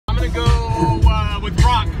with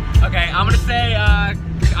rock. Okay, I'm gonna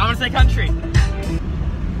say country.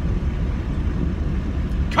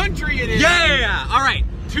 Country it is. Yeah. All right.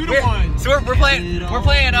 2-1. So we're playing. What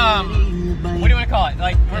do you want to call it?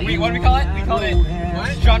 Like, what do we call it? We call it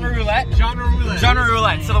what? Genre roulette. Genre roulette. Genre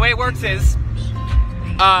roulette. So the way it works is,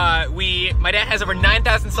 my dad has over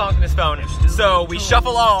 9,000 songs on his phone. So we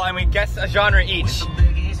shuffle all and we guess a genre each,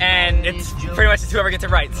 and it's pretty much just whoever gets it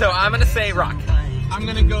right. So I'm gonna say rock. I'm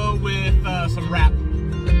gonna go with some rap.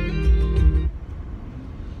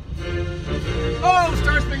 Oh,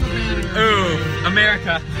 Star Spangled Banner. Ooh,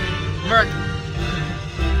 America.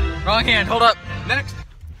 Wrong hand. Hold up. Next.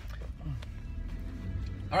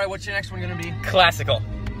 All right, what's your next one gonna be? Classical.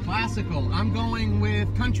 Classical. I'm going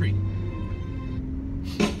with country.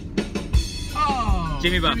 Oh,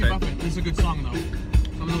 Jimmy Buffett. This is a good song though. So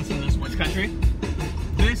I'm gonna listen to this one. It's country?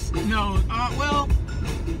 Well,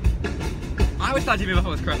 I always thought Jimmy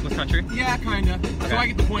Buffett was country. yeah, kinda. Okay. So I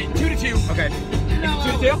get the point. 2-2. Okay. Is it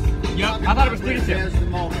 2-2? Yep. I thought it was 3-2.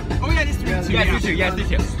 Oh yeah, it is 3-2. Yeah, it's 3-2. Yeah,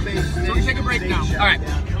 it's 3-2. So we take a break now. All right.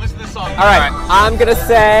 Listen to this song. All right. I'm gonna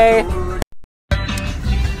say.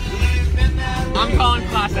 I'm calling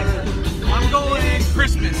classic. I'm going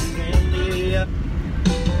Christmas.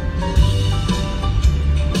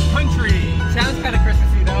 Country. Sounds kind of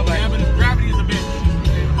Christmassy though, but Yeah, but gravity is a bitch.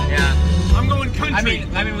 yeah. I'm going country.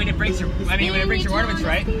 I mean when it brings your ornaments,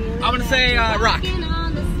 right? I'm gonna say rock.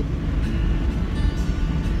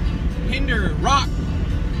 Hinder, rock,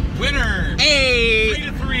 winner. Hey.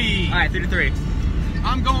 3-3. All right, 3-3.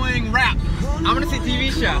 I'm going rap. I'm gonna say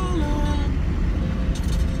TV show.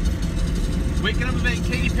 Waking Up with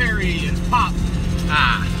Katy Perry and pop.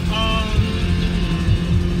 Ah.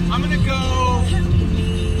 I'm gonna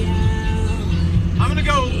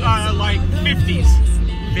go like 50s.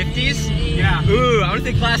 50s? Yeah. Ooh, I'm gonna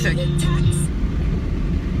say classic.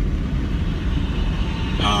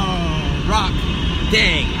 Oh, rock.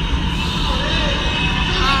 Dang.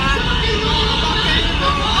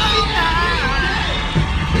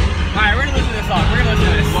 All right, we're gonna listen to this song. We're gonna listen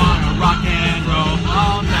to this. Wanna rock and roll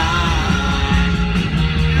all night,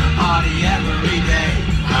 party every day.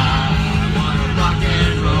 I wanna rock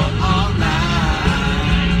and roll all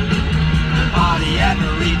night, party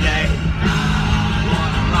every day. I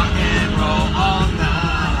wanna rock and roll all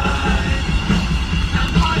night,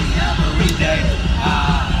 party every day.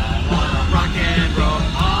 I wanna rock and roll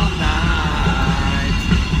all night,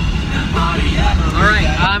 party every day. All right,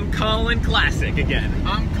 I'm calling classic again.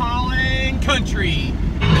 I'm calling country.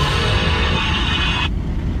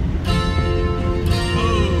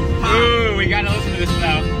 Ooh, we gotta listen to this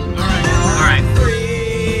now. All right.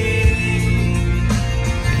 Free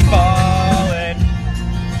Falling.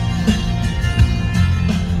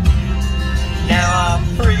 Now I'm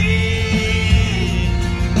free.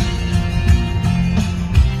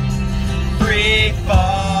 Free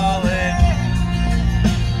falling.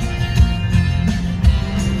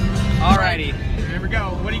 Alrighty, There we go.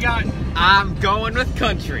 What do you got? I'm going with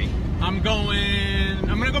country. I'm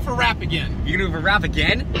gonna go for rap again. You gonna go for rap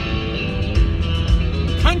again?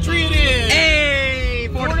 Country it is. Hey,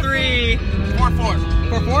 4-3. 4-4.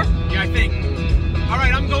 4-4? Yeah, I think. All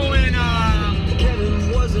right, I'm going. I'm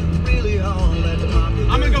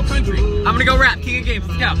gonna go country. I'm gonna go rap. King of Games.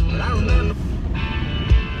 Let's go.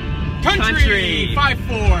 Country.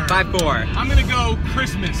 5-4. 5-4. I'm gonna go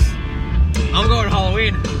Christmas. I'm going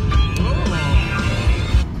Halloween.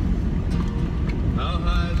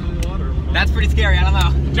 That's pretty scary. I don't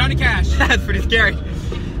know. Johnny Cash. That's pretty scary.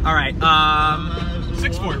 All right. 6-4.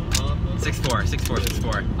 6-4. 6-4.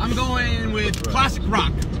 6-4. I'm going with classic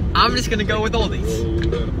rock. I'm just gonna go with oldies.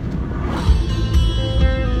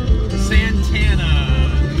 Santana.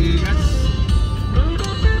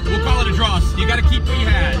 We'll call it a draw. You got to keep what you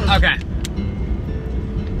had. Okay.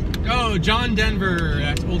 Oh, John Denver.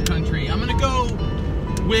 That's old country. I'm gonna go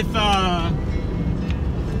with pop.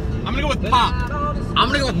 I'm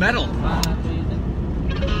gonna go with metal.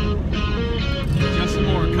 Just some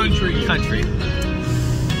more country. Country.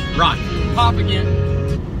 Rock. Pop again.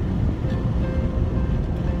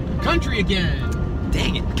 Country again.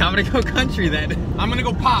 Dang it. I'm gonna go country then. I'm gonna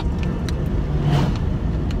go pop.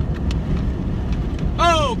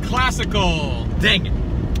 Oh, classical. Dang it.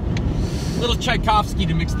 Little Tchaikovsky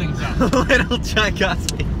to mix things up. Little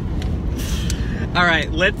Tchaikovsky. All right,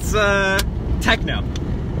 let's techno.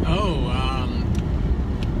 Oh,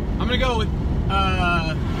 I'm gonna go with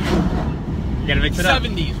You gotta mix it up.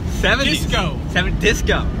 70s. 70s. Disco.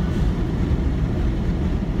 Disco.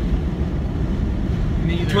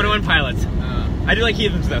 Neither. 21 Pilots. I do like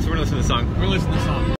Heathens though, so we're gonna listen to the song. We're listening to the song.